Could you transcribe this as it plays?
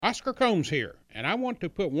Oscar Combs here, and I want to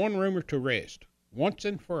put one rumor to rest, once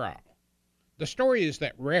and for all. The story is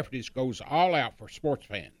that Rafferty's goes all out for sports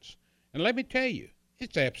fans. And let me tell you,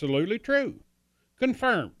 it's absolutely true.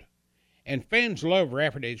 Confirmed. And fans love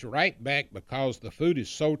Rafferty's right back because the food is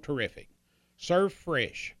so terrific. Serve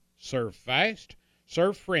fresh, serve fast,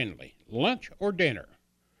 serve friendly, lunch or dinner.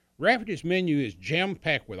 Rafferty's menu is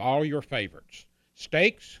jam-packed with all your favorites.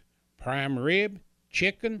 Steaks, prime rib,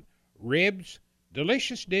 chicken, ribs,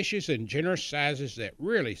 delicious dishes in generous sizes that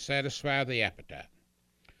really satisfy the appetite.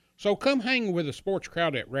 So come hang with the sports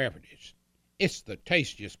crowd at Rafferty's. It's the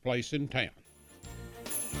tastiest place in town.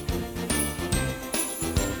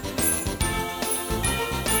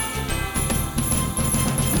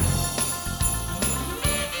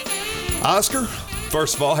 Oscar,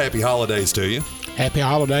 first of all, happy holidays to you. Happy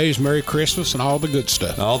holidays, Merry Christmas, and all the good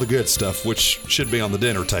stuff. All the good stuff, which should be on the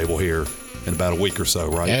dinner table here in about a week or so,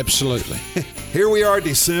 right? Absolutely. Here we are,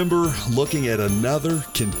 December, looking at another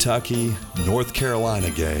Kentucky-North Carolina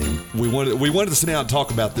game. We wanted to sit down and talk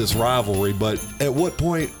about this rivalry, but at what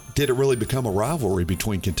point did it really become a rivalry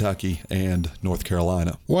between Kentucky and North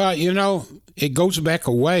Carolina? Well, it goes back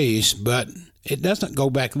a ways, but it doesn't go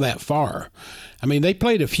back that far. I mean, they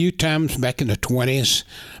played a few times back in the 20s,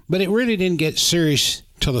 but it really didn't get serious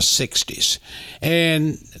till the 60s.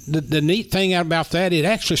 And the neat thing about that, it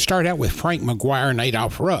actually started out with Frank McGuire and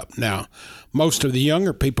Adolph Rupp. Now, most of the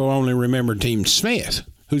younger people only remember Dean Smith,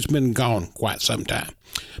 who's been gone quite some time.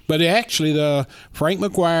 But actually, the Frank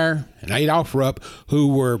McGuire and Adolph Rupp, who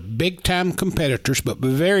were big-time competitors but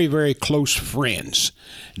very, very close friends.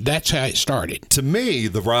 That's how it started. To me,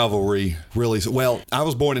 the rivalry really, well, I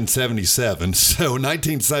was born in 77, so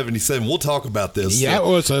 1977, we'll talk about this. Yeah, it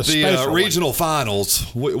was a special the regional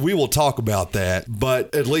finals, we will talk about that.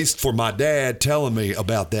 But at least for my dad telling me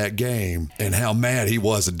about that game and how mad he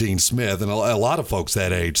was at Dean Smith, and a lot of folks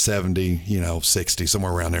that age, 70, 60,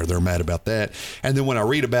 somewhere around there, they're mad about that. And then when I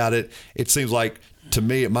read about it, it seems like, to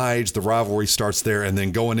me, at my age, the rivalry starts there and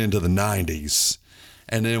then going into the 90s.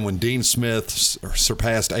 And then when Dean Smith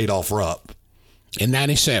surpassed Adolph Rupp. In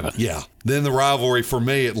 97. Yeah. Then the rivalry, for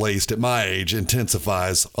me at least, at my age,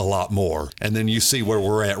 intensifies a lot more. And then you see where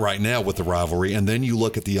we're at right now with the rivalry. And then you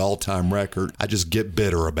look at the all-time record. I just get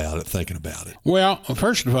bitter about it, thinking about it. Well,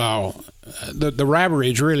 first of all, the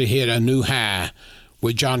rivalry's really hit a new high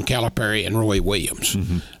with John Calipari and Roy Williams.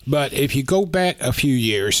 Mm-hmm. But if you go back a few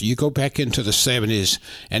years, you go back into the 70s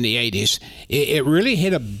and the 80s, it really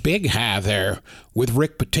hit a big high there with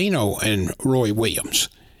Rick Pitino and Roy Williams.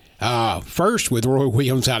 First with Roy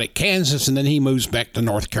Williams out at Kansas, and then he moves back to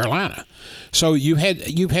North Carolina. So you've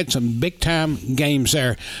had some big-time games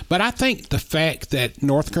there. But I think the fact that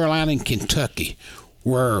North Carolina and Kentucky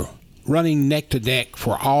were running neck to neck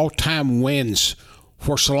for all-time wins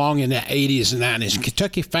for so long in the 80s and 90s.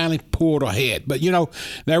 Kentucky finally pulled ahead. But,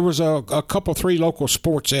 there was a couple, three local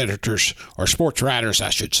sports editors, or sports writers, I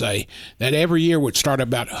should say, that every year would start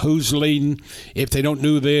about who's leading. If they don't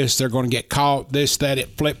do this, they're going to get caught, this, that.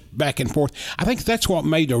 It flipped back and forth. I think that's what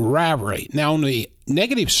made the rivalry. Now, on the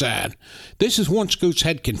negative side, this is one school's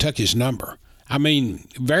had Kentucky's number. I mean,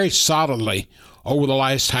 very solidly over the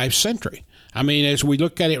last half century. I mean, as we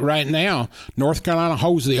look at it right now, North Carolina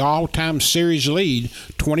holds the all-time series lead,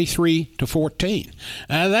 23-14.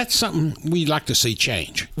 That's something we'd like to see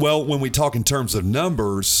change. Well, when we talk in terms of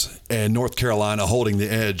numbers and North Carolina holding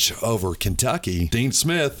the edge over Kentucky, Dean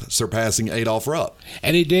Smith surpassing Adolph Rupp.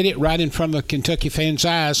 And he did it right in front of the Kentucky fans'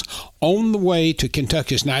 eyes on the way to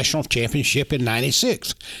Kentucky's national championship in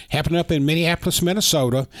 96. Happened up in Minneapolis,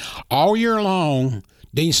 Minnesota. All year long,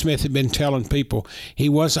 Dean Smith had been telling people he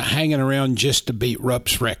wasn't hanging around just to beat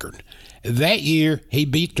Rupp's record. That year, he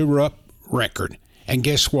beat the Rupp record. And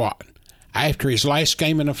guess what? After his last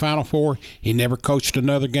game in the Final Four, he never coached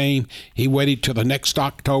another game. He waited till the next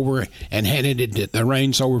October and handed the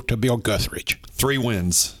reins over to Bill Guthridge. 3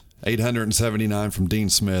 wins. 879 from Dean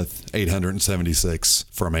Smith, 876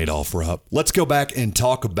 from Adolph Rupp. Let's go back and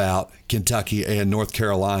talk about Kentucky and North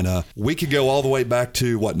Carolina. We could go all the way back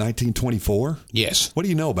to, 1924? Yes. What do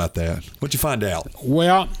you know about that? What'd you find out?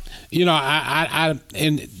 Well,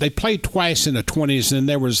 and they played twice in the 20s, and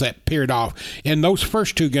there was that period off. In those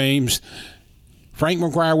first 2 games, Frank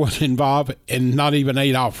McGuire wasn't involved, and not even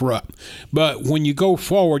Adolph Rupp. But when you go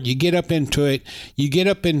forward, you get up into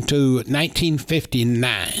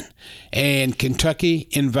 1959, and Kentucky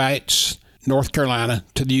invites North Carolina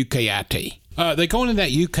to the UKIT. They go into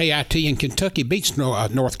that UKIT, and Kentucky beats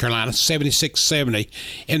North Carolina 76-70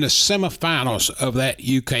 in the semifinals of that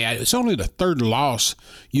UKIT. It's only the 3rd loss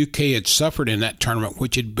UK had suffered in that tournament,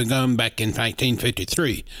 which had begun back in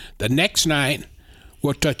 1953. The next night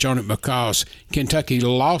we'll touch on it because Kentucky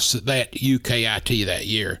lost that UKIT that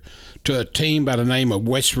year to a team by the name of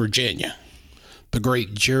West Virginia. The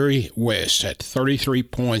great Jerry West had 33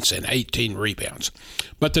 points and 18 rebounds.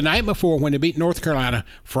 But the night before, when they beat North Carolina,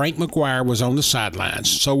 Frank McGuire was on the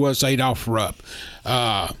sidelines. So was Adolph Rupp.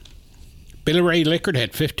 Billy Ray Lickard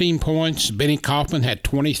had 15 points. Benny Kaufman had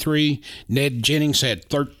 23. Ned Jennings had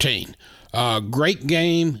 13. Great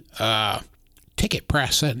game. Ticket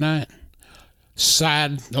price that night.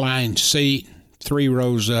 Sideline seat, 3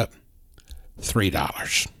 rows up,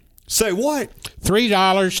 $3. Say what?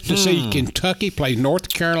 $3 to see Kentucky play North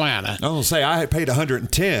Carolina. I was going to say, I had paid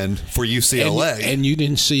 $110 for UCLA. And you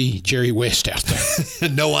didn't see Jerry West out there.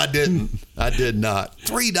 No, I didn't. I did not.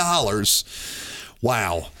 $3.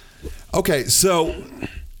 Wow. Okay, so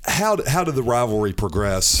how did the rivalry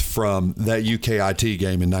progress from that UKIT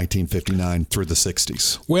game in 1959 through the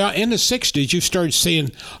 60s? Well, in the 60s, you started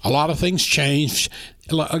seeing a lot of things change.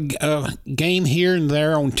 A game here and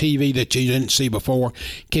there on TV that you didn't see before.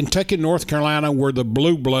 Kentucky and North Carolina were the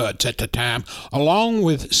Blue Bloods at the time, along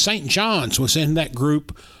with St. John's was in that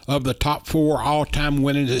group of the top 4 all-time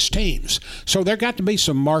winningest teams. So there got to be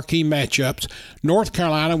some marquee matchups. North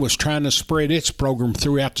Carolina was trying to spread its program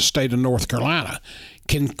throughout the state of North Carolina.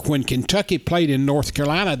 When Kentucky played in North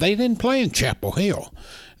Carolina, they didn't play in Chapel Hill.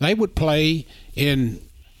 They would play in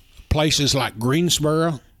places like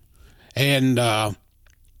Greensboro and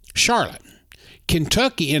Charlotte.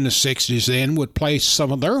 Kentucky in the 60s then would play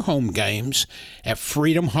some of their home games at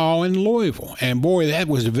Freedom Hall in Louisville. And boy, that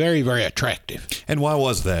was very, very attractive. And why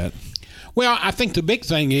was that? Well, I think the big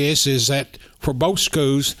thing is that for both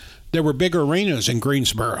schools, there were bigger arenas in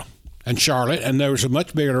Greensboro and Charlotte, and there was a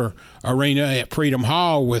much bigger arena at Freedom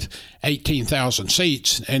Hall with 18,000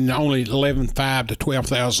 seats and only 11,500 to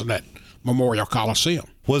 12,000 at Memorial Coliseum.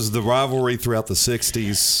 Was the rivalry throughout the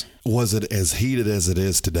 60s, was it as heated as it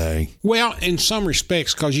is today? Well, in some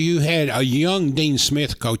respects, because you had a young Dean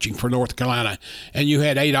Smith coaching for North Carolina, and you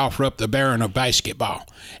had Adolph Rupp, the Baron of basketball.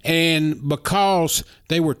 And because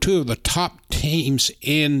they were 2 of the top teams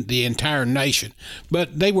in the entire nation,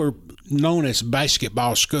 but they were known as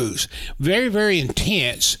basketball schools. Very, very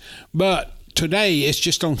intense, but today it's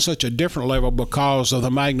just on such a different level because of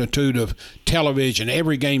the magnitude of television.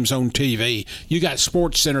 Every game's on TV. You got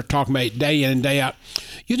Sports Center talking about it day in and day out.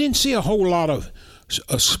 You didn't see a whole lot of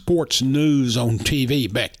sports news on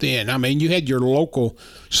TV back then. I mean, you had your local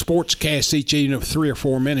sportscast each evening of 3 or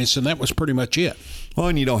 4 minutes, and that was pretty much it. Well,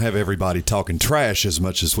 and you don't have everybody talking trash as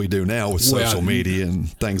much as we do now with social media and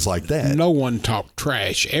things like that. No one talked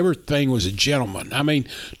trash. Everything was a gentleman. I mean,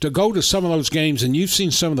 to go to some of those games, and you've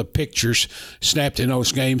seen some of the pictures snapped in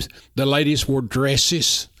those games, the ladies wore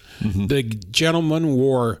dresses. Mm-hmm. The gentlemen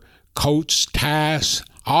wore coats, ties.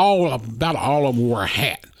 About all of them wore a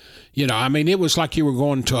hat. You know, I mean, it was like you were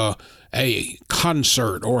going to a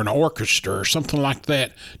concert or an orchestra or something like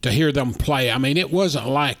that to hear them play. I mean, it wasn't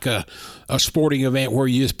like a sporting event where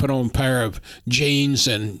you just put on a pair of jeans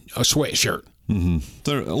and a sweatshirt. Mm-hmm.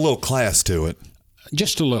 There's a little class to it.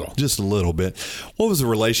 Just a little. Just a little bit. What was the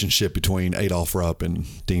relationship between Adolph Rupp and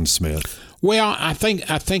Dean Smith? Well, I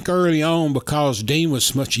think early on, because Dean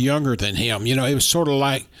was much younger than him, you know, it was sort of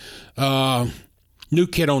like new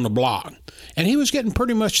kid on the block. And he was getting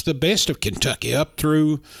pretty much the best of Kentucky up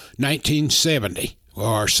through 1970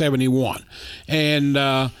 or 71. And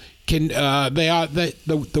the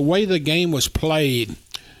way the game was played,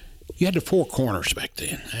 you had the 4 corners back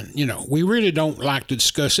then. And, you know, we really don't like to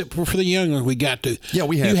discuss it, but for the young ones, we got to. Yeah,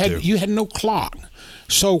 we had to. You had no clock.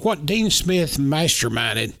 So what Dean Smith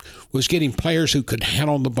masterminded was getting players who could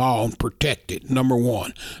handle the ball and protect it, number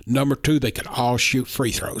 1. Number 2, they could all shoot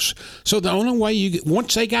free throws. So the only way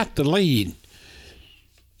once they got the lead,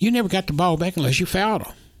 you never got the ball back unless you fouled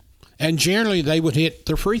them. And generally they would hit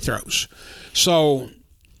their free throws. So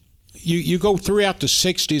you go throughout the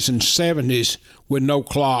 60s and 70s with no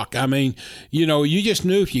clock. I mean, you know, you just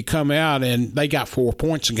knew if you come out and they got 4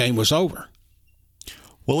 points, the game was over.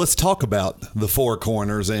 Well, let's talk about the 4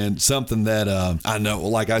 corners and something that I know,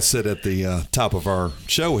 like I said at the top of our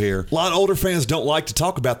show here, a lot of older fans don't like to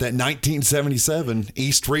talk about that 1977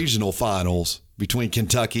 East Regional Finals between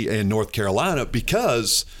Kentucky and North Carolina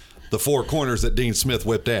because the 4 corners that Dean Smith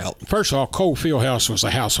whipped out. First of all, Cole Fieldhouse was a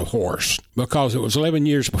house of horrors because it was 11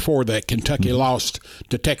 years before that Kentucky lost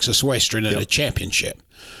to Texas Western in the championship.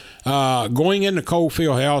 Going into Cole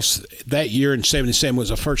Fieldhouse that year in 77 was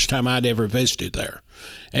the first time I'd ever visited there.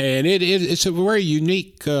 And it's a very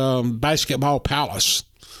unique basketball palace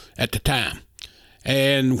at the time.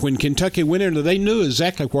 And when Kentucky went in, they knew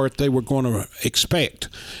exactly what they were going to expect.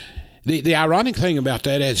 The ironic thing about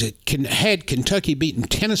that is had Kentucky beaten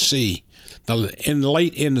Tennessee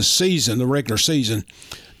late in the season, the regular season,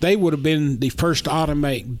 they would have been the first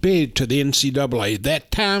automatic bid to the NCAA. That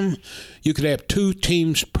time, you could have 2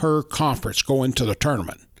 teams per conference go into the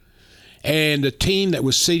tournament. And the team that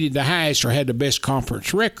was seeded the highest or had the best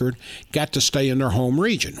conference record got to stay in their home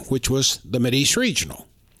region, which was the Mideast Regional.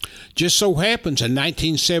 Just so happens in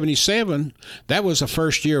 1977, that was the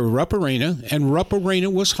first year of Rupp Arena, and Rupp Arena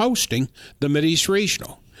was hosting the Mideast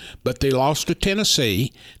Regional. But they lost to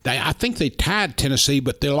Tennessee. I think they tied Tennessee,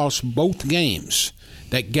 but they lost both games.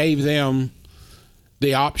 That gave them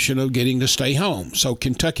the option of getting to stay home. So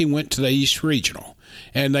Kentucky went to the East Regional,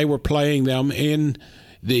 and they were playing them in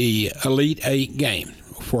the Elite Eight game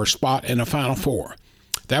for a spot in the Final Four.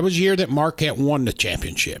 That was the year that Marquette won the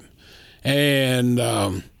championship. And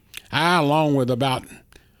I, along with about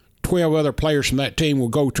 12 other players from that team, will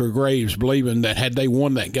go to our graves believing that had they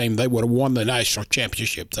won that game, they would have won the national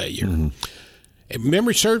championship that year. Mm-hmm. If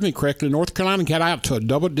memory serves me correctly, North Carolina got out to a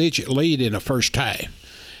double-digit lead in the first half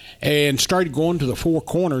and started going to the 4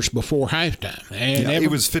 corners before halftime. And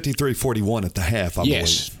it was 53-41 at the half, I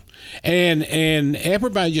believe. And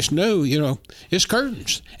everybody just knew, it's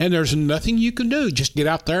curtains. And there's nothing you can do. Just get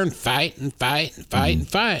out there and fight and fight and fight and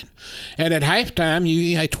fight. And at halftime,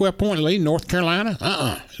 you had a 12-point lead, North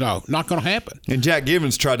Carolina. No, not going to happen. And Jack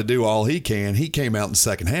Givens tried to do all he can. He came out in the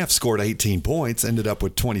second half, scored 18 points, ended up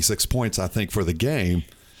with 26 points, I think, for the game.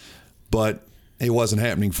 But it wasn't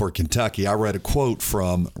happening for Kentucky. I read a quote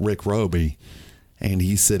from Rick Roby, and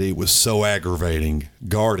he said it was so aggravating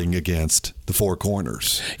guarding against the 4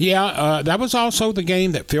 corners. Yeah, that was also the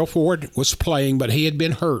game that Phil Ford was playing, but he had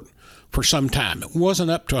been hurt for some time. It wasn't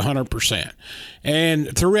up to 100%.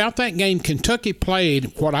 And throughout that game, Kentucky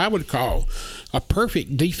played what I would call a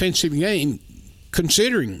perfect defensive game,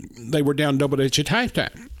 considering they were down double-digit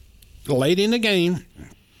halftime. Late in the game,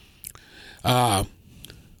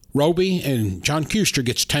 Roby and John Kuster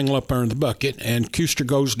gets tangled up under the bucket, and Kuster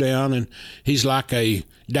goes down, and he's like a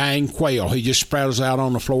dying quail. He just sprattles out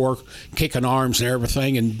on the floor, kicking arms and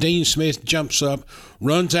everything, and Dean Smith jumps up,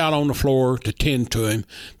 runs out on the floor to tend to him.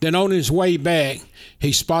 Then on his way back,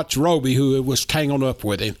 he spots Roby, who was tangled up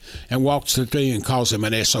with him, and walks to the thing and calls him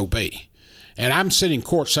an SOB. And I'm sitting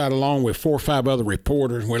courtside along with 4 or 5 other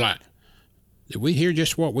reporters, and we're like, did we hear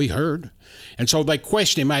just what we heard? And so they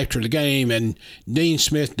questioned him after the game, and Dean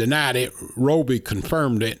Smith denied it. Roby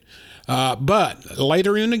confirmed it. But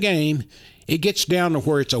later in the game, it gets down to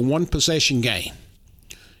where it's a one-possession game.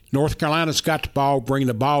 North Carolina's got the ball, bringing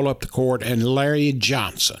the ball up the court, and Larry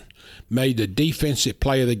Johnson made the defensive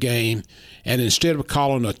play of the game. And instead of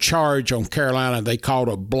calling a charge on Carolina, they called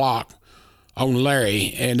a block on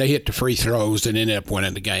Larry, and they hit the free throws and ended up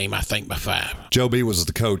winning the game, I think, by 5. Joe B. was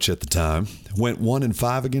the coach at the time. Went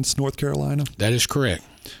 1-5 against North Carolina. That is correct.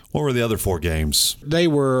 What were the other 4 games? They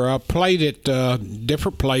were played at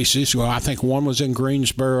different places. Well, I think one was in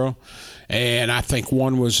Greensboro, and I think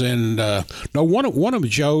one was in one of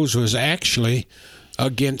Joe's was actually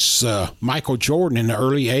against Michael Jordan in the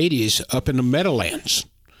early 80s up in the Meadowlands.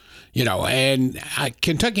 And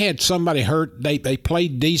Kentucky had somebody hurt. They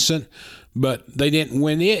played decent, but they didn't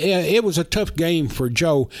win. It was a tough game for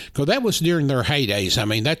Joe because that was during their heydays. I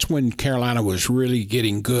mean, that's when Carolina was really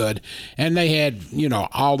getting good, and they had,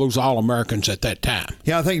 all those All-Americans at that time.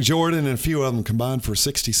 Yeah, I think Jordan and a few of them combined for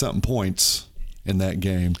 60-something points in that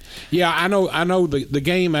game. Yeah, I know the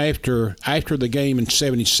game after the game in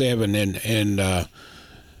 77 in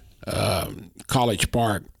College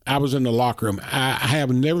Park, I was in the locker room. I have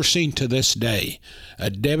never seen to this day a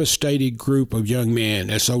devastated group of young men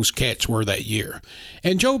as those cats were that year.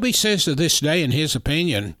 And Joe B. says to this day, in his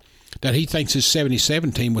opinion, that he thinks his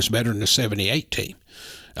 77 team was better than the 78 team.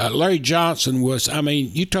 Larry Johnson was,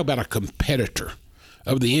 you talk about a competitor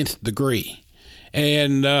of the nth degree.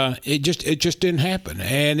 And it just didn't happen.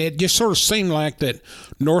 And it just sort of seemed like that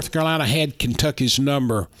North Carolina had Kentucky's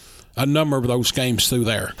number a number of those games through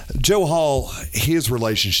there. Joe Hall, his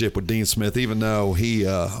relationship with Dean Smith, even though he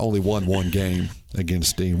only won 1 game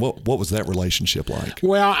against Dean, what was that relationship like?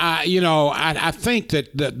 Well, I think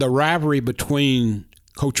that the rivalry between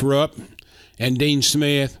Coach Rupp and Dean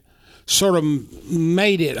Smith sort of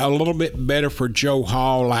made it a little bit better for Joe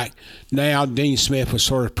Hall. Like now Dean Smith was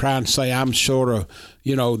sort of trying to say, I'm sort of,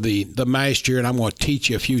 the master and I'm going to teach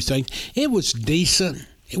you a few things. It was decent.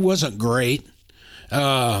 It wasn't great.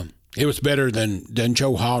 It was better than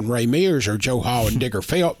Joe Hall and Ray Mears or Joe Hall and Digger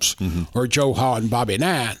Phelps or Joe Hall and Bobby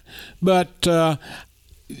Knight. But Joe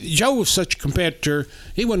was such a competitor,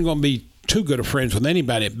 he wasn't going to be too good of friends with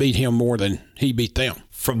anybody that beat him more than he beat them.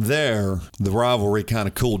 From there, the rivalry kind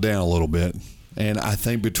of cooled down a little bit. And I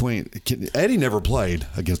think Eddie never played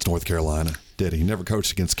against North Carolina. did he? Never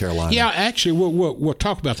coached against Carolina. Yeah, actually, we'll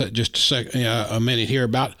talk about that just a minute here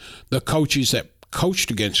about the coaches that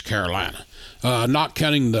coached against Carolina. Not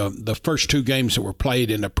counting the first 2 games that were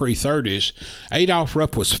played in the pre-30s. Adolph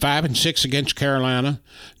Rupp was 5-6 against Carolina.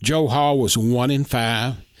 Joe Hall was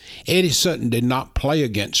 1-5. Eddie Sutton did not play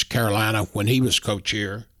against Carolina when he was coach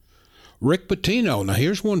here. Rick Pitino, now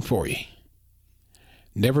here's one for you.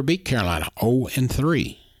 Never beat Carolina,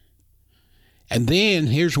 0-3. And then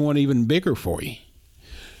here's one even bigger for you.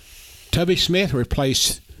 Tubby Smith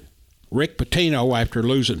replaced Rick Pitino after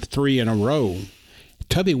losing 3 in a row.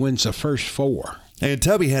 Tubby wins the first 4. And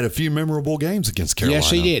Tubby had a few memorable games against Carolina.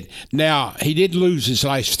 Yes, he did. Now, he did lose his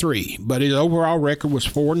last 3, but his overall record was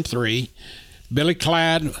 4-3. Billy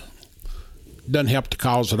Clyde doesn't help the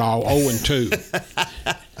cause at all,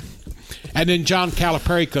 0-2. And then John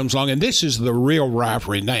Calipari comes along, and this is the real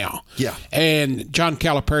rivalry now. Yeah. And John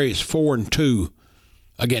Calipari is 4-2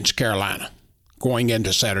 against Carolina going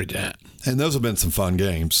into Saturday night. And those have been some fun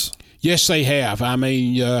games. Yes, they have. I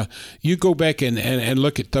mean, you go back and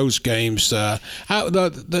look at those games. Going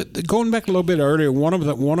back a little bit earlier, one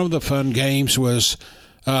of the fun games was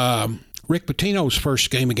Rick Pitino's first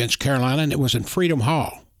game against Carolina, and it was in Freedom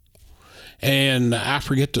Hall. And I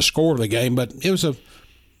forget the score of the game, but it was a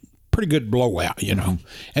pretty good blowout, you know. Mm-hmm.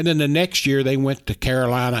 And then the next year they went to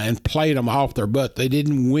Carolina and played them off their butt. They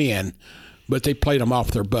didn't win, but they played them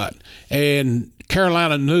off their butt. And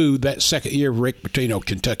Carolina knew that second year of Rick Pitino,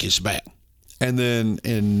 Kentucky's back. And then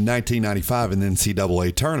in 1995 in the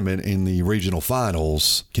NCAA tournament in the regional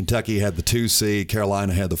finals, Kentucky had the 2 seed,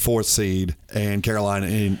 Carolina had the 4th seed, and Carolina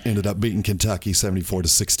ended up beating Kentucky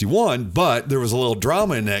 74-61. But there was a little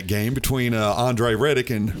drama in that game between Andre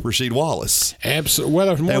Riddick and Rasheed Wallace. Absolutely.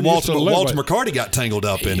 Well, and Walter McCarty got tangled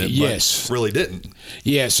up in it, yes, but really didn't.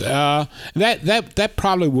 Yes. That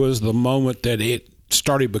probably was the moment that it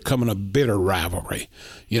started becoming a bitter rivalry,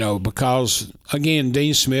 you know, because, again,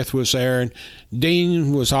 Dean Smith was there, and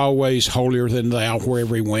Dean was always holier than thou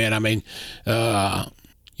wherever he went. I mean,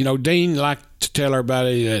 you know, Dean liked to tell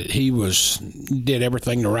everybody that he did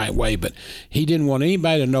everything the right way, but he didn't want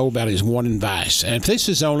anybody to know about his one advice. And if this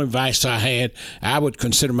is the only advice I had, I would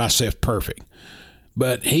consider myself perfect.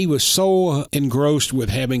 But he was so engrossed with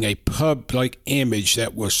having a public image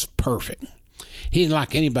that was perfect. He didn't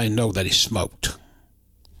like anybody to know that he smoked.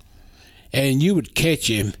 And you would catch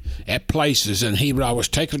him at places, and he would always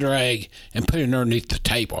take a drag and put it underneath the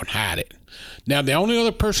table and hide it. Now, the only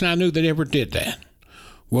other person I knew that ever did that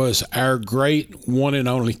was our great one and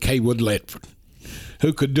only Kaywood Ledford,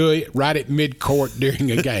 who could do it right at midcourt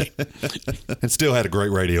during a game. And still had a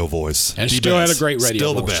great radio voice. And still had a great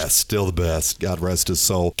radio voice. Still the best. God rest his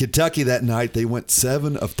soul. Kentucky that night, they went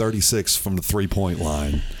 7 of 36 from the three-point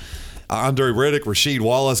line. Andre Riddick, Rasheed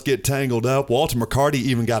Wallace get tangled up. Walter McCarty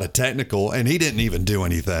even got a technical, and he didn't even do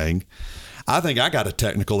anything. I think I got a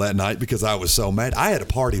technical that night because I was so mad. I had a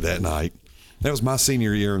party that night. That was my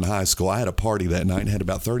senior year in high school. I had a party that night and had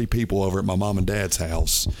about 30 people over at my mom and dad's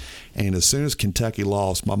house. And as soon as Kentucky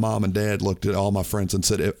lost, my mom and dad looked at all my friends and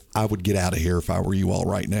said, I would get out of here if I were you all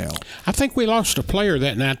right now. I think we lost a player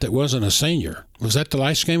that night that wasn't a senior. Was that the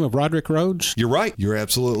last game of Roderick Rhodes? You're right. You're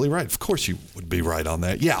absolutely right. Of course you would be right on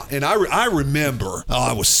that. Yeah. And I remember,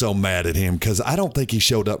 I was so mad at him because I don't think he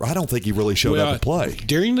showed up. I don't think he really showed up to play.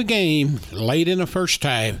 During the game, late in the first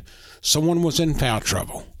half, someone was in foul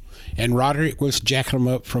trouble. And Roderick was jacking him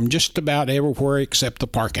up from just about everywhere except the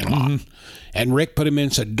parking lot. Mm-hmm. And Rick put him in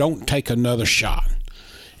and said, don't take another shot.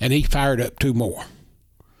 And he fired up 2 more.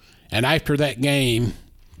 And after that game,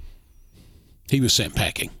 he was sent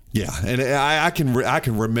packing. Yeah, and I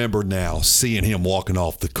can remember now seeing him walking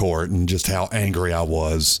off the court and just how angry I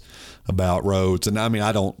was about Rhodes. And I mean,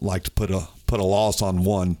 I don't like to put a loss on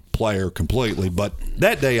one player completely, but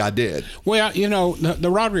that day I did. Well, you know, the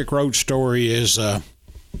Roderick Rhodes story is a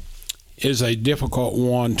difficult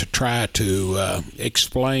one to try to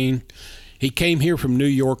explain. He came here from New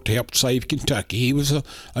York to help save Kentucky. He was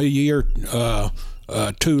a year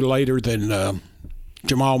 2 later than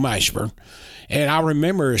Jamal Mashburn. And I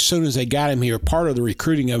remember as soon as they got him here, part of the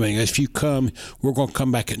recruiting of him, if you come, we're going to come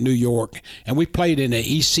back at New York. And we played in the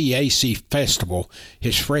ECAC festival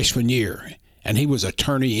his freshman year, and he was a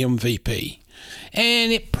tourney MVP.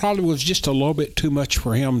 And it probably was just a little bit too much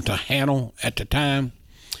for him to handle at the time.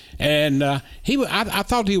 And I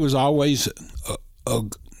thought he was always,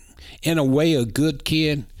 in a way, a good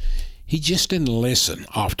kid. He just didn't listen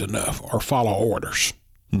often enough or follow orders.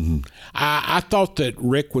 Mm-hmm. I thought that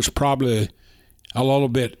Rick was probably a little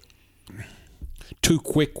bit too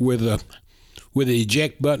quick with the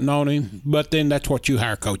eject button on him, but then that's what you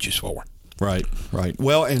hire coaches for. Right.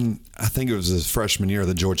 Well, and I think it was his freshman year,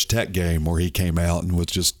 the Georgia Tech game, where he came out and was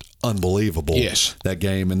just unbelievable. Yes. That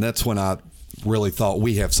game. And that's when I really thought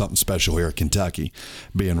we have something special here at Kentucky,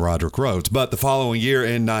 being Roderick Rhodes. But the following year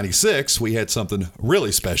in '96, we had something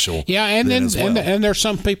really special. Yeah, and then as well. and there's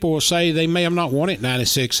some people will say they may have not won it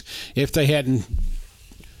 '96 if they hadn't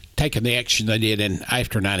taken the action they did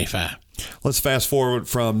after '95. Let's fast forward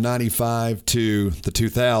from '95 to the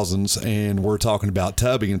 2000s, and we're talking about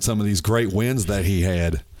Tubby and some of these great wins that he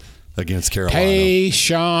had against Carolina.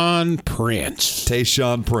 Tayshaun Prince.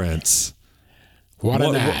 Tayshaun Prince. What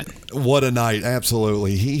a night. What a night,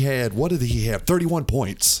 absolutely. He had, what did he have? 31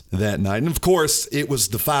 points that night. And, of course, it was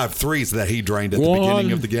the 5 threes that he drained at the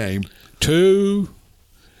beginning of the game. 2,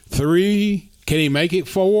 3, can he make it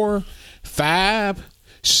 4, 5,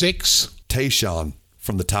 6? Tayshaun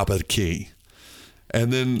from the top of the key.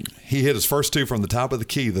 And then he hit his first 2 from the top of the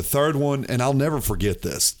key. The third one, and I'll never forget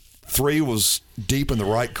this, 3 was deep in the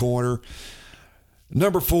right corner.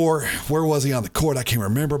 Number 4, where was he on the court? I can't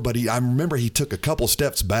remember, but I remember he took a couple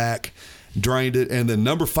steps back, drained it, and then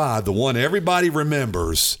number 5, the one everybody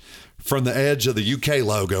remembers, from the edge of the UK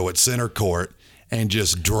logo at center court, and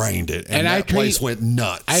just drained it. And that place went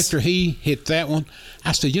nuts. After he hit that one,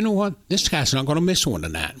 I said, you know what? This guy's not going to miss one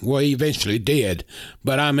tonight. Well, he eventually did.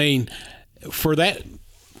 But, I mean, for that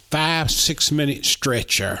 5-6 minute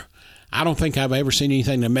stretch there, I don't think I've ever seen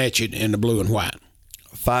anything to match it in the blue and white.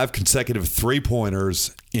 5 consecutive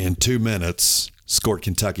 3-pointers in 2 minutes scored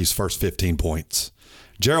Kentucky's first 15 points.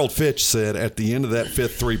 Gerald Fitch said at the end of that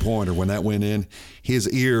 5th 3-pointer, when that went in, his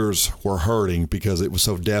ears were hurting because it was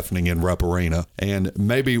so deafening in Rupp Arena. And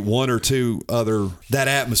maybe one or two other, that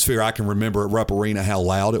atmosphere I can remember at Rupp Arena, how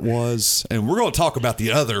loud it was. And we're going to talk about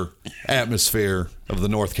the other atmosphere of the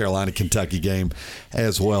North Carolina-Kentucky game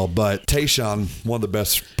as well. But Tayshaun, one of the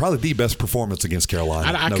best, probably the best performance against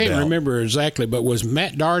Carolina. I can't remember exactly, but was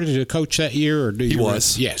Matt Doherty the coach that year? Or he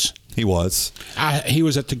was. Yes. He was. He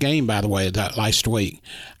was at the game, by the way, that last week.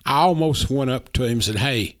 I almost went up to him and said,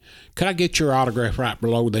 hey, could I get your autograph right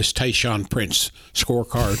below this Tayshaun Prince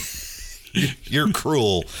scorecard? You're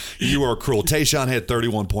cruel. You are cruel. Tayshaun had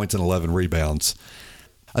 31 points and 11 rebounds.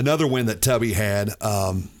 Another win that Tubby had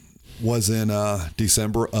was in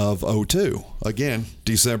December of 2002. Again,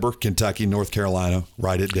 December, Kentucky, North Carolina.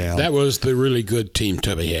 Write it down. That was the really good team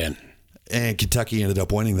Tubby had. And Kentucky ended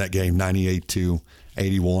up winning that game 98-81.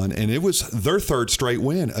 And it was their 3rd straight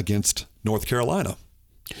win against North Carolina.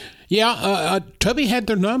 Yeah, Tubby had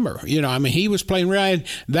their number. You know, I mean, he was playing right.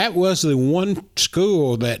 That was the one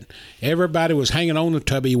school that everybody was hanging on to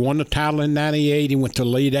Tubby. He won the title in 98. He went to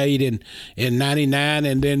Elite 8 in 99.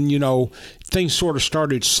 And then, you know, things sort of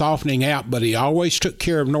started softening out. But he always took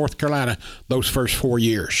care of North Carolina those first 4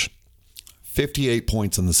 years. 58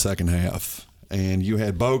 points in the second half. And you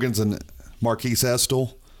had Bogans and Marquise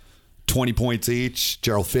Estel, 20 points each.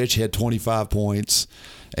 Gerald Fitch had 25 points.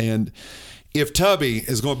 And if Tubby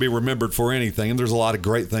is going to be remembered for anything, and there's a lot of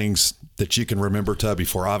great things that you can remember Tubby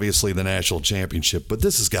for, obviously the national championship, but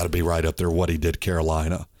this has got to be right up there what he did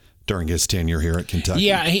Carolina during his tenure here at Kentucky.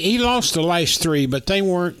 Yeah, he lost the last 3, but they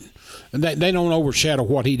weren't. They don't overshadow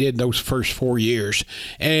what he did those first 4 years.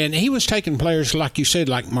 And he was taking players, like you said,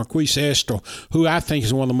 like Marquise Estel, who I think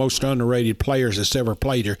is one of the most underrated players that's ever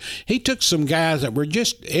played here. He took some guys that were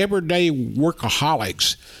just everyday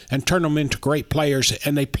workaholics and turned them into great players,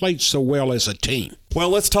 and they played so well as a team. Well,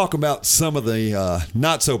 let's talk about some of the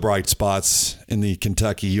not-so-bright spots in the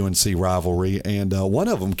Kentucky-UNC rivalry. And one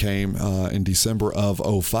of them came in December of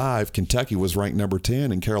 2005. Kentucky was ranked number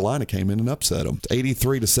 10, and Carolina came in and upset them,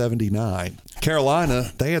 83-79.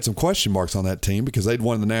 Carolina, they had some question marks on that team because they'd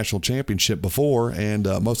won the national championship before, and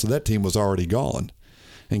most of that team was already gone,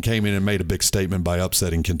 and came in and made a big statement by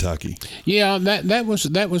upsetting Kentucky. Yeah, that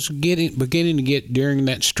was beginning to get during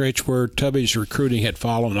that stretch where Tubby's recruiting had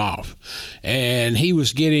fallen off, and he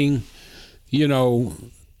was getting, you know,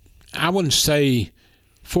 I wouldn't say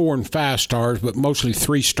 4 and 5 stars, but mostly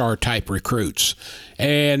 3-star type recruits,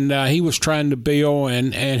 and he was trying to build,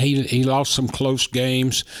 and he lost some close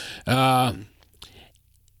games.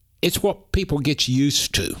 It's what people get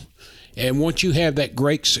used to. And once you have that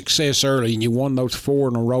great success early and you won those 4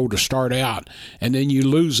 in a row to start out, and then you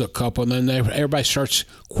lose a couple, and then everybody starts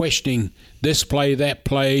questioning this play, that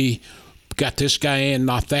play, got this guy in,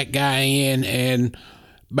 not that guy in. And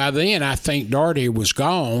by then, I think Doherty was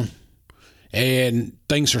gone, and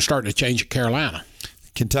things are starting to change at Carolina.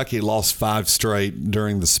 Kentucky lost 5 straight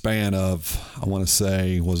during the span of, I want to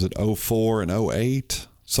say, was it 04 and 08?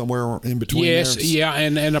 somewhere in between. Yes, there. yeah,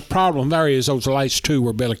 and the problem there is those last two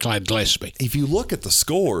were Billy Clyde Gillespie. If you look at the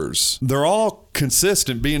scores, they're all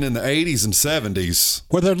consistent being in the 80s and 70s.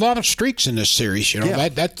 Well, there are a lot of streaks in this series. You know, Yeah.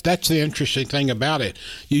 that's the interesting thing about it.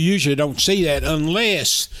 You usually don't see that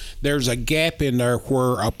unless there's a gap in there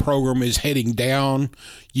where a program is heading down.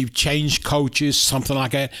 You've changed coaches, something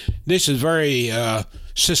like that. This is very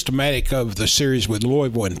systematic of the series with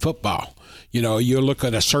Louisville in football. You know, you look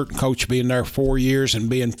at a certain coach being there 4 years and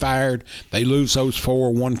being fired. They lose those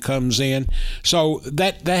 4, one comes in. So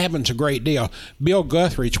that happens a great deal. Bill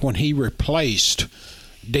Guthridge, when he replaced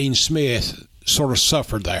Dean Smith, sort of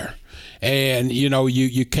suffered there. And, you know,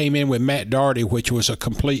 you came in with Matt Doherty, which was a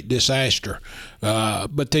complete disaster.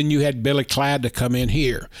 But then you had Billy Clyde to come in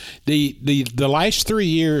here. The last 3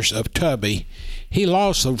 years of Tubby, he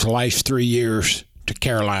lost those last 3 years to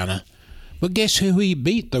Carolina. But guess who he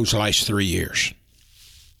beat those last 3 years?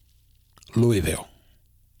 Louisville.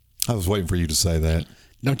 I was waiting for you to say that.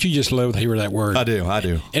 Don't you just love to hear that word? I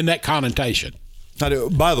do. And that connotation. I do.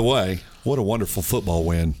 By the way, what a wonderful football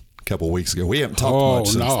win a couple of weeks ago. We haven't talked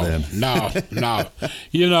much since then. No.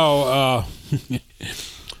 You know,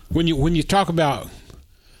 when you talk about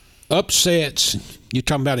upsets, you're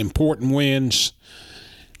talking about important wins.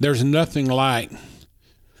 There's nothing like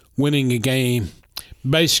winning a game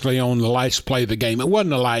basically on the last play of the game. It wasn't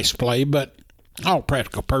the last play, but all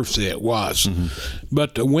practical purposes it was. Mm-hmm.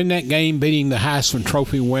 But to win that game, beating the Heisman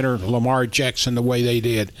Trophy winner, Lamar Jackson, the way they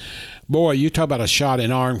did, boy, you talk about a shot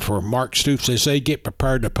in arm for Mark Stoops as they get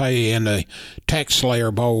prepared to play in the Tax Slayer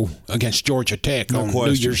Bowl against Georgia Tech on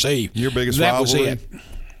New Year's Eve. Your biggest that rivalry? was it.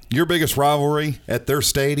 Your biggest rivalry at their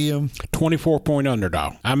stadium? 24-point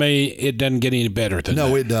underdog. I mean, it doesn't get any better than that.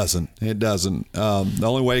 No, it doesn't. It doesn't. The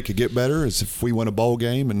only way it could get better is if we win a bowl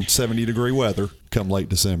game in 70-degree weather come late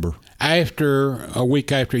December. A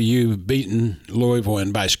week after you've beaten Louisville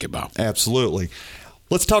in basketball. Absolutely.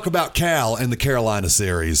 Let's talk about Cal and the Carolina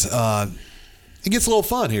series. It gets a little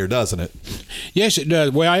fun here, doesn't it? Yes, it does.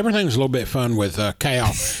 Well, everything's a little bit fun with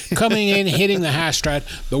Cal. Coming in, hitting the high stride.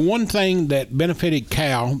 The one thing that benefited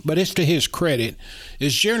Cal, but it's to his credit,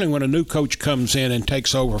 is generally when a new coach comes in and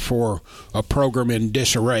takes over for a program in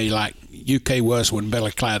disarray like UK was when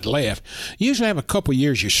Billy Clyde left, you usually have a couple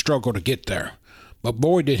years you struggle to get there. But,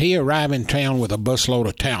 boy, did he arrive in town with a busload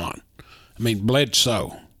of talent. I mean,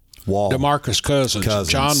 Bledsoe, Wall, DeMarcus Cousins,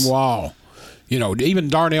 John Wall. You know, even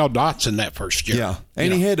Darnell Dotson that first year. Yeah,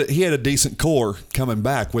 and he had a decent core coming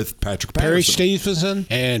back with Patrick Patterson. Perry Stevenson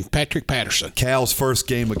and Patrick Patterson. Cal's first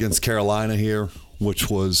game against Carolina here, which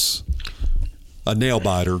was a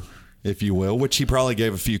nail-biter, if you will, which he probably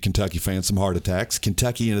gave a few Kentucky fans some heart attacks.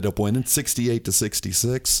 Kentucky ended up winning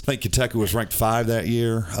 68-66. I think Kentucky was ranked 5 that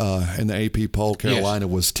year in the AP poll. Carolina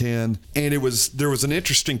was 10. And there was an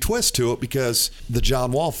interesting twist to it because the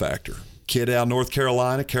John Wall factor. Kid out of North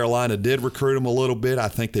Carolina. Carolina did recruit him a little bit. I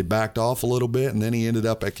think they backed off a little bit, and then he ended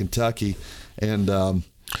up at Kentucky. And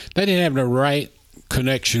they didn't have the right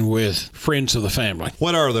connection with friends of the family.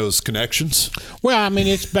 What are those connections? Well, I mean,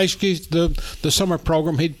 it's basically the summer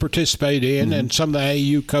program he'd participate in, and some of the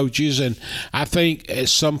AAU coaches. And I think at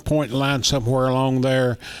some point in the line, somewhere along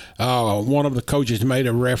there, one of the coaches made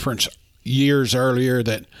a reference years earlier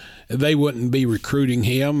that they wouldn't be recruiting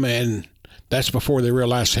him, and that's before they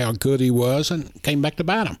realized how good he was and came back to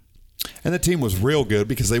bite him. And the team was real good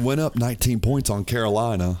because they went up 19 points on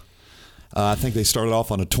Carolina. I think they started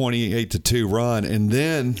off on a 28-2 run, and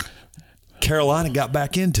then Carolina got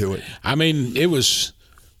back into it. I mean, it was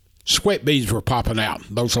sweat beads were popping out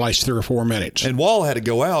those last 3 or 4 minutes. And Wall had to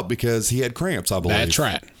go out because he had cramps, I believe. That's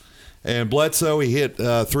right. And Bledsoe, he hit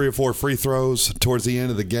 3 or 4 free throws towards the end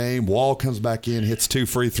of the game. Wall comes back in, hits 2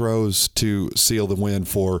 free throws to seal the win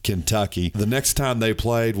for Kentucky. The next time they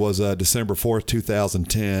played was December 4th,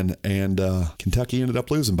 2010, and Kentucky ended up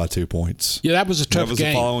losing by 2 points. Yeah, that was a tough game. That was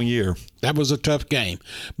the following year. That was a tough game.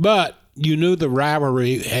 But you knew the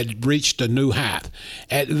rivalry had reached a new height.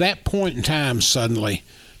 At that point in time, suddenly,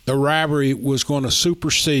 the rivalry was going to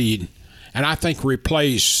supersede and I think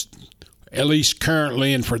replace, at least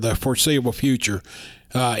currently and for the foreseeable future,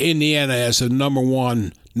 Indiana as the number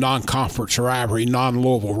one non-conference rivalry,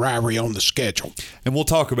 non-Louisville rivalry on the schedule. And we'll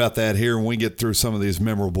talk about that here when we get through some of these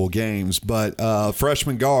memorable games. But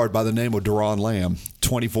freshman guard by the name of Deron Lamb,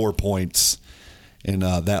 24 points in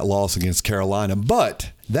that loss against Carolina.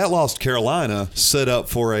 But that loss to Carolina set up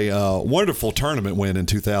for a wonderful tournament win in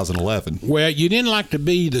 2011. Well, you didn't like to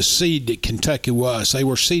be the seed that Kentucky was. They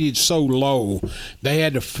were seeded so low. They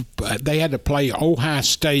had to play Ohio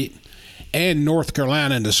State and North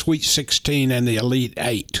Carolina in the Sweet 16 and the Elite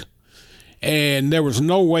 8. And there was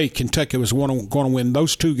no way Kentucky was going to win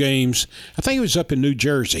those two games. I think it was up in New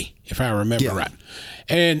Jersey, if I remember right.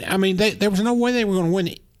 And, I mean, there was no way they were going to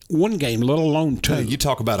win one game, let alone two. You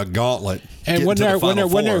talk about a gauntlet. And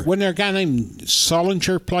wasn't there a guy named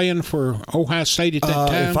Sullinger playing for Ohio State at that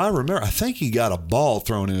time? If I remember, I think he got a ball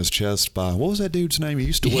thrown in his chest by, what was that dude's name? He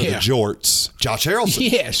used to wear the jorts. Josh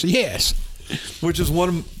Harrelson. Yes. Which is one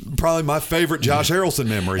of probably my favorite Josh Harrelson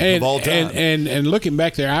memories of all time. And looking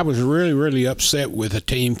back there, I was really, really upset with the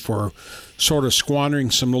team for sort of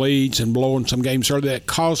squandering some leads and blowing some games early that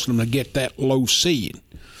caused them to get that low seed.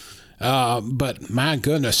 But my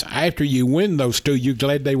goodness, after you win those two, you're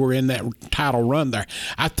glad they were in that title run there.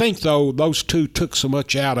 I think, though, those two took so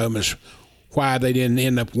much out of them is why they didn't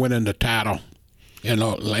end up winning the title in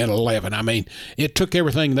 11. I mean, it took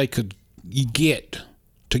everything they could get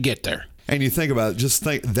to get there. And you think about it, just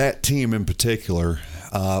think that team in particular,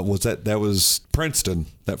 that was Princeton,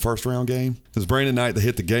 that first round game. It was Brandon Knight that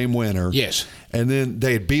hit the game winner. Yes. And then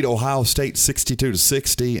they had beat Ohio State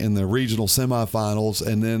 62-60 in the regional semifinals,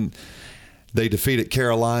 and then they defeated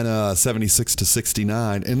Carolina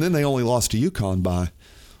 76-69, and then they only lost to UConn by,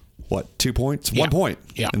 2 points? 1 point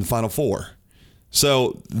in the Final Four.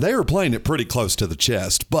 So they were playing it pretty close to the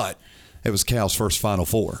chest, but it was Cal's first Final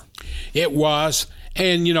Four. It was.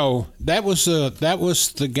 And, that was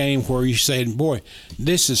the game where you said, boy,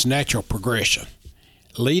 this is natural progression.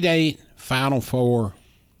 Elite Eight, Final Four,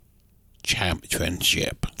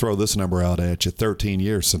 championship. Throw this number out at you. 13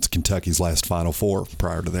 years since Kentucky's last Final Four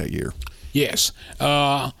prior to that year. Yes.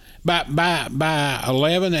 By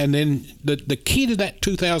 11, and then the key to that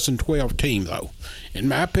 2012 team, though, in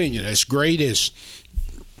my opinion, as great as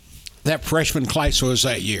that freshman class was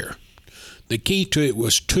that year, the key to it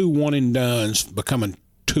was 2 one-and-dones becoming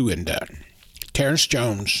 2-and-done. Terrence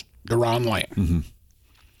Jones, Deron Lamb. Mm-hmm.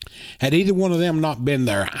 Had either one of them not been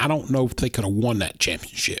there, I don't know if they could have won that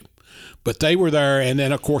championship. But they were there, and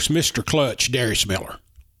then, of course, Mr. Clutch, Darius Miller.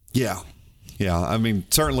 Yeah. I mean,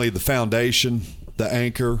 certainly the foundation, the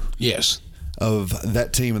anchor of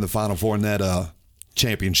that team in the Final Four and that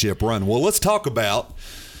championship run. Well, let's talk about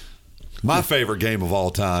my favorite game of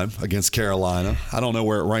all time against Carolina. I don't know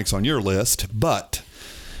where it ranks on your list, but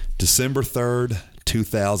December 3rd,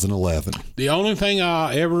 2011. The only thing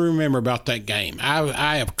I ever remember about that game,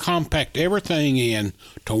 I have compacted everything in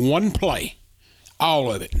to one play,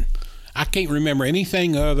 all of it. I can't remember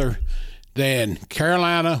anything other than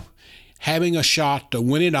Carolina having a shot to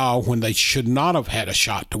win it all when they should not have had a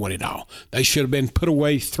shot to win it all. They should have been put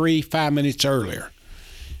away 3-5 minutes earlier.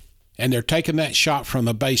 And they're taking that shot from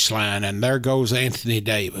the baseline, and there goes Anthony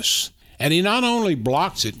Davis. And he not only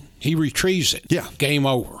blocks it, he retrieves it. Yeah. Game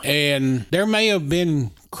over. And there may have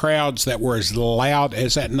been crowds that were as loud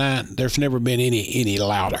as that night. There's never been any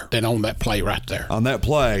louder than on that play right there. On that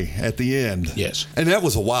play at the end. Yes. And that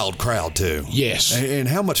was a wild crowd, too. Yes. And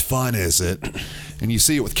how much fun is it? And you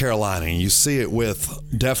see it with Carolina, and you see it with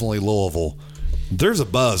definitely Louisville. There's a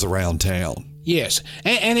buzz around town. Yes,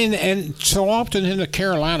 and so often in the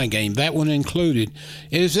Carolina game, that one included,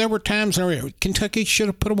 is there were times where Kentucky should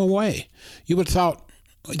have put them away. You would have thought,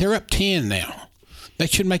 they're up 10 now. They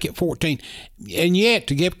should make it 14. And yet,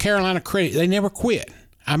 to give Carolina credit, they never quit.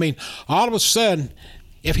 I mean, all of a sudden,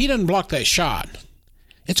 if he doesn't block that shot,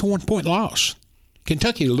 it's a 1-point loss.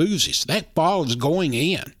 Kentucky loses. That ball is going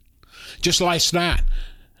in. Just last night,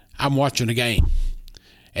 I'm watching the game,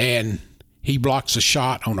 and he blocks a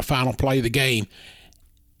shot on the final play of the game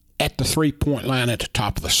at the 3-point line at the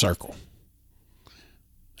top of the circle.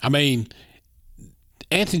 I mean,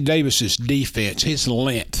 Anthony Davis's defense, his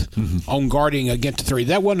length on guarding against the three,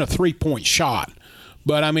 that wasn't a 3-point shot.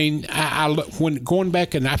 But, I mean, when going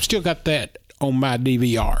back, and I've still got that on my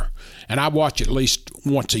DVR, and I watch at least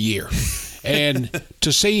once a year. And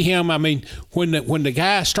to see him, I mean, when the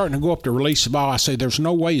guy's starting to go up to release the ball, I say there's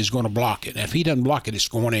no way he's going to block it. And if he doesn't block it, it's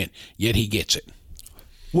going in. Yet he gets it.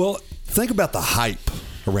 Well, think about the hype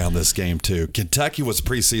around this game, too. Kentucky was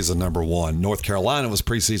preseason number 1. North Carolina was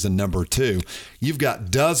preseason number 2. You've got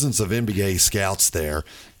dozens of NBA scouts there.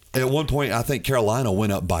 At one point, I think Carolina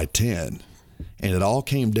went up by 10. And it all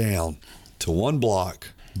came down to one block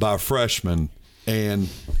by a freshman. And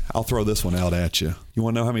I'll throw this one out at you. You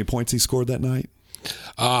want to know how many points he scored that night?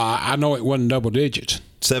 I know it wasn't double digits.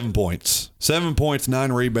 7 points. 7 points,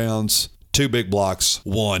 9 rebounds, 2 big blocks,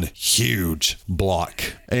 1 huge block.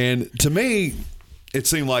 And to me, it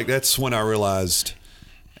seemed like that's when I realized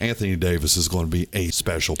Anthony Davis is going to be a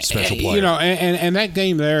special player. You know, and that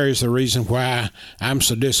game there is the reason why I'm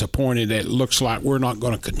so disappointed that it looks like we're not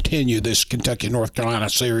going to continue this Kentucky-North Carolina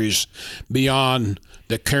series beyond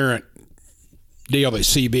the current deal that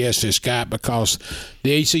CBS has got, because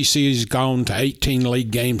the ACC has gone to 18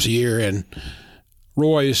 league games a year, and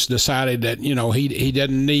Roy has decided that, he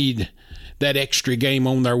doesn't need that extra game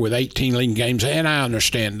on there with 18 league games, and I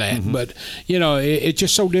understand that. Mm-hmm. But, it's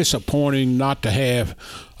just so disappointing not to have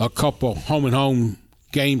a couple home-and-home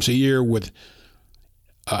games a year with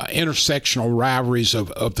intersectional rivalries of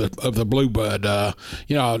the Blue Blood.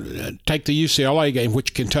 Take the UCLA game,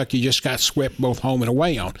 which Kentucky just got swept both home and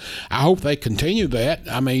away on. I hope they continue that.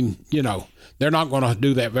 I mean, they're not going to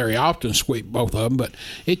do that very often, sweep both of them, but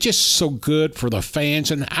it's just so good for the fans.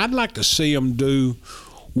 And I'd like to see them do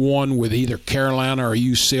one with either Carolina or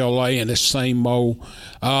UCLA in the same mold,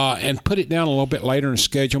 and put it down a little bit later in the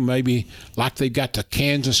schedule, maybe like they've got the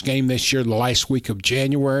Kansas game this year, the last week of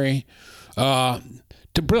January,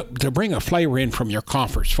 to bring a flavor in from your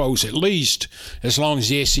conference foes, at least as long as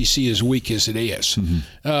the SEC is weak as it is.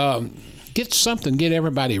 Mm-hmm. Get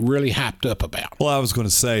everybody really hyped up about. Well, I was going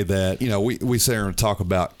to say that, we sit here and talk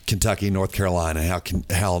about Kentucky, North Carolina,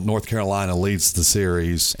 how North Carolina leads the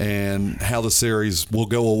series and how the series will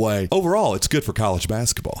go away. Overall, it's good for college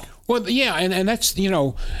basketball. Well, yeah, and that's,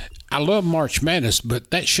 I love March Madness,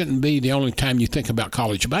 but that shouldn't be the only time you think about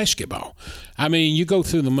college basketball. I mean, you go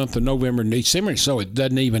through the month of November and December, so it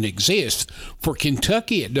doesn't even exist. For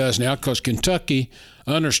Kentucky, it does now, because Kentucky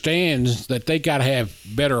understands that they got to have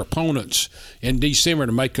better opponents in December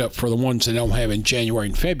to make up for the ones they don't have in January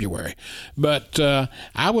and February. But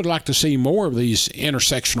I would like to see more of these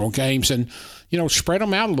intersectional games and, spread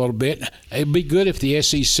them out a little bit. It'd be good if the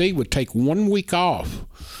SEC would take 1 week off,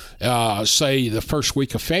 say the first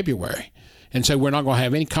week of February, and say we're not going to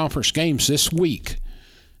have any conference games this week.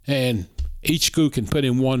 And each school can put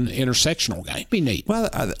in one intersectional game. It'd be neat. Well,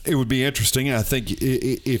 it would be interesting. I think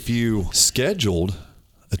if you scheduled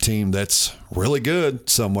a team that's really good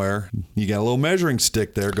somewhere, you got a little measuring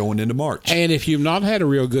stick there going into March. And if you've not had a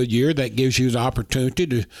real good year, that gives you the opportunity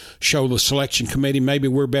to show the selection committee maybe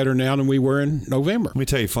we're better now than we were in November. Let me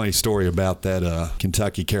tell you a funny story about that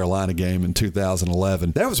Kentucky-Carolina game in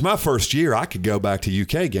 2011. That was my first year I could go back to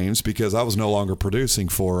UK games because I was no longer producing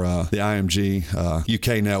for the IMG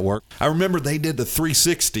UK network. I remember they did the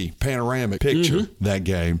 360 panoramic picture that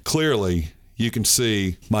game. Clearly, you can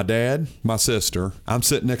see my dad, my sister. I'm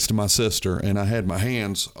sitting next to my sister, and I had my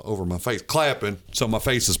hands over my face, clapping, so my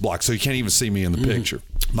face is blocked, so you can't even see me in the picture.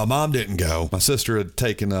 My mom didn't go. My sister had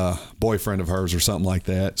taken a boyfriend of hers or something like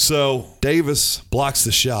that. So Davis blocks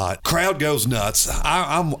the shot. Crowd goes nuts.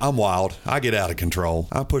 I'm wild. I get out of control.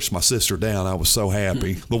 I pushed my sister down. I was so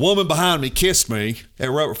happy. The woman behind me kissed me.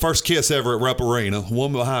 First kiss ever at Rupp Arena. The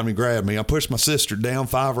woman behind me grabbed me. I pushed my sister down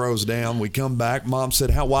 5 rows down. We come back. Mom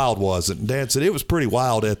said, "How wild was it?" And Dad said, "It was pretty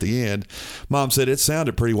wild at the end." Mom said, "It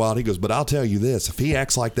sounded pretty wild." He goes, "But I'll tell you this, if he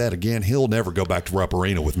acts like that again, he'll never go back to Rupp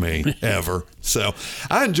Arena with me, ever." So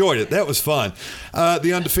I enjoyed it. That was fun.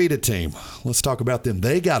 The undefeated team, let's talk about them.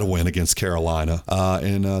 They got a win against Carolina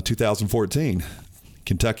in 2014.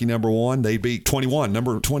 Kentucky number 1, they beat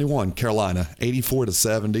number 21, Carolina,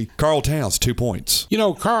 84-70. Carl Towns, 2 points.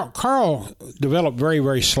 Carl developed very,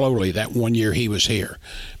 very slowly that 1 year he was here.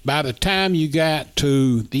 By the time you got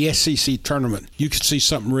to the SEC tournament, you could see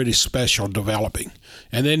something really special developing.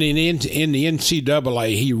 And then in the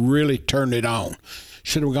NCAA, he really turned it on.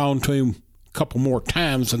 Should have gone to him a couple more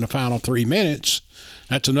times in the final 3 minutes.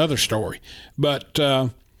 That's another story. But, that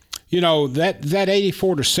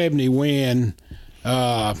 84-70 win,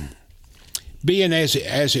 being as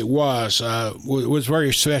it was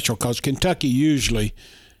very special because Kentucky usually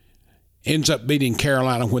ends up beating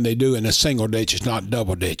Carolina when they do in the single digits, not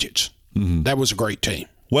double digits. Mm-hmm. That was a great team.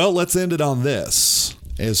 Well, let's end it on this.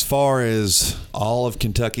 As far as all of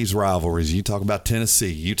Kentucky's rivalries, you talk about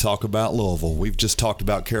Tennessee, you talk about Louisville, we've just talked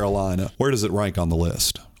about Carolina. Where does it rank on the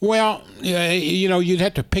list? Well, you'd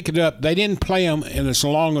have to pick it up. They didn't play them in as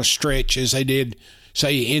long a stretch as they did,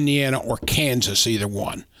 say, Indiana or Kansas, either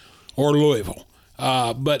one, or Louisville.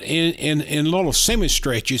 But in little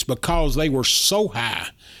semi-stretches, because they were so high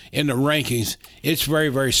in the rankings, it's very,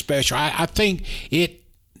 very special. I think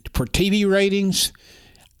for TV ratings,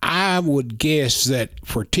 I would guess that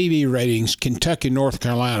for TV ratings, Kentucky, North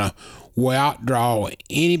Carolina will outdraw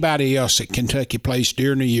anybody else that Kentucky plays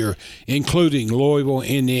during the year, including Louisville,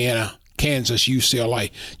 Indiana, Kansas, UCLA,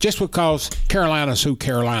 just because Carolina's who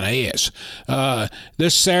Carolina is.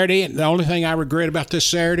 This Saturday, the only thing I regret about this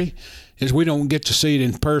Saturday is we don't get to see it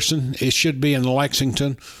in person. It should be in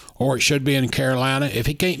Lexington or it should be in Carolina. If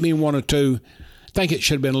it can't be one or two, I think it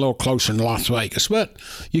should have been a little closer in Las Vegas. But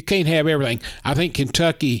you can't have everything. I think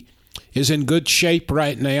Kentucky is in good shape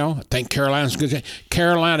right now. I think Carolina's good shape.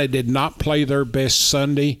 Carolina did not play their best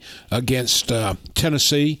Sunday against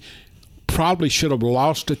Tennessee. probably should have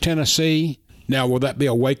lost to Tennessee. Now, will that be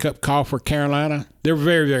a wake-up call for Carolina? They're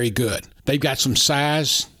very, very good. They've got some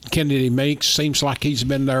size. Kennedy Meeks seems like he's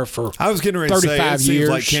been there for 35 years. I was getting ready to say, it seems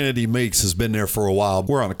like Kennedy Meeks has been there for a while.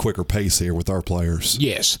 We're on a quicker pace here with our players.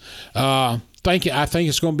 Yes. I think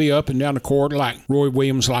it's going to be up and down the court like Roy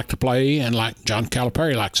Williams liked to play and like John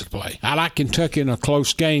Calipari likes to play. I like Kentucky in a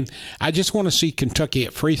close game. I just want to see Kentucky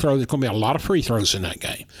at free throws. There's going to be a lot of free throws in that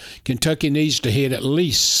game. Kentucky needs to hit at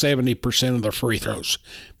least 70% of their free throws.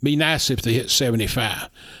 Be nice if they hit 75.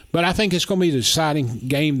 But I think it's going to be the deciding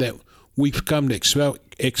game that we've come to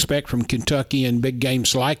expect from Kentucky in big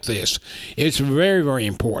games like this. It's very, very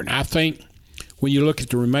important. I think when you look at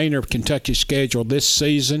the remainder of Kentucky's schedule this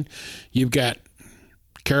season, you've got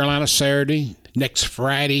Carolina Saturday, next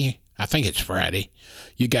Friday, I think it's Friday,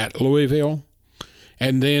 you got Louisville,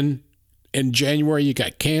 and then in January you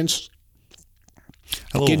got Kansas.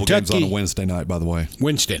 Louisville game's on a Wednesday night, by the way.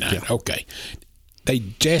 Wednesday night, yeah. Okay. They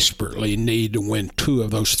desperately need to win 2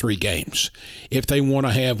 of those 3 games if they want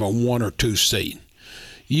to have a 1 or 2 seed.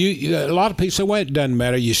 A lot of people say, well, it doesn't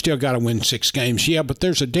matter. You still got to win 6 games. Yeah, but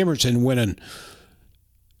there's a difference in winning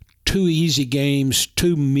 2 easy games,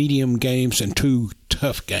 2 medium games, and 2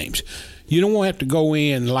 tough games. You don't have to go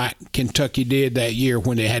in like Kentucky did that year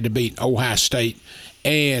when they had to beat Ohio State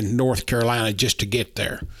and North Carolina just to get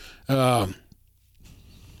there.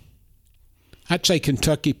 I'd say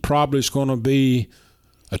Kentucky probably is going to be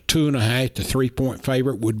a 2.5 to 3-point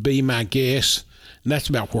favorite would be my guess, and that's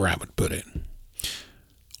about where I would put it.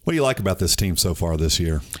 What do you like about this team so far this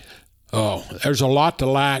year? Oh, there's a lot to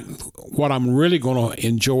like. What I'm really going to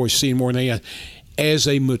enjoy seeing more than anything as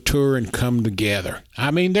they mature and come together.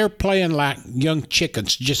 I mean, they're playing like young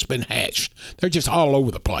chickens just been hatched. They're just all over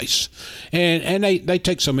the place. And they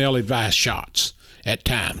take some ill-advised shots at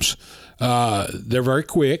times. They're very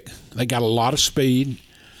quick. They got a lot of speed.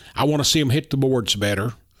 I want to see them hit the boards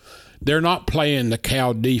better. They're not playing the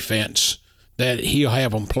Cal defense that he'll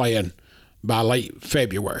have them playing by late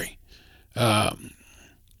February.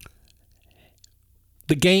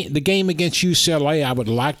 The game against UCLA, I would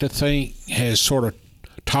like to think, has sort of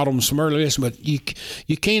taught them some early lessons, but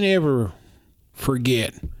you can't ever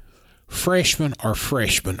forget freshmen are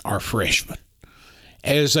freshmen are freshmen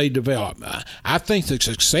as they develop. I think the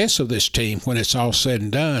success of this team, when it's all said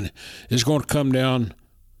and done, is going to come down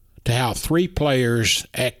to how 3 players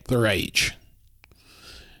act their age.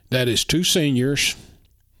 That is 2 seniors,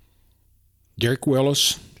 Derek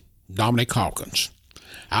Willis, Dominic Hawkins.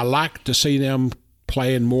 I like to see them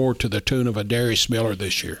playing more to the tune of a Darius Miller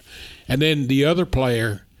this year. And then the other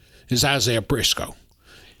player is Isaiah Briscoe.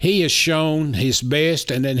 He has shown his best,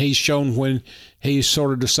 and then he's shown when he's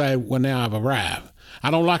sort of decided, well, now I've arrived. I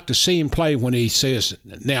don't like to see him play when he says,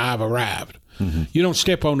 now I've arrived. Mm-hmm. You don't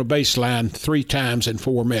step on the baseline 3 times in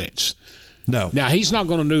 4 minutes. No. Now, he's not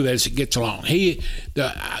going to do that as it gets along.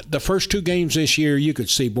 The first 2 games this year, you could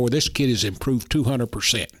see, boy, this kid has improved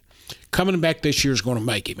 200%. Coming back this year is going to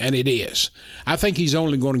make him, and it is. I think he's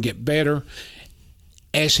only going to get better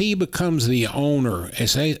as he becomes the owner,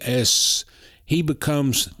 as he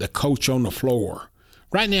becomes the coach on the floor.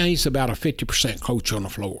 Right now, he's about a 50% coach on the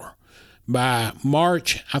floor. By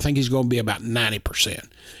March, I think he's going to be about 90%.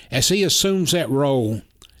 As he assumes that role,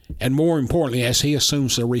 and more importantly, as he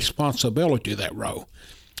assumes the responsibility of that role,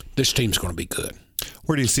 this team's going to be good.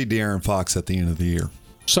 Where do you see De'Aaron Fox at the end of the year?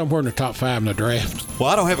 Somewhere in the top 5 in the draft. Well,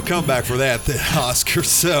 I don't have a comeback for that, Oscar,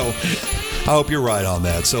 so I hope you're right on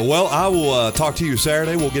that. So, well, I will talk to you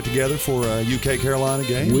Saturday. We'll get together for a UK-Carolina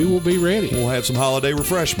game. We will be ready. We'll have some holiday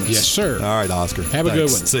refreshments. Yes, sir. All right, Oscar. Have a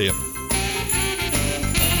good one. See you.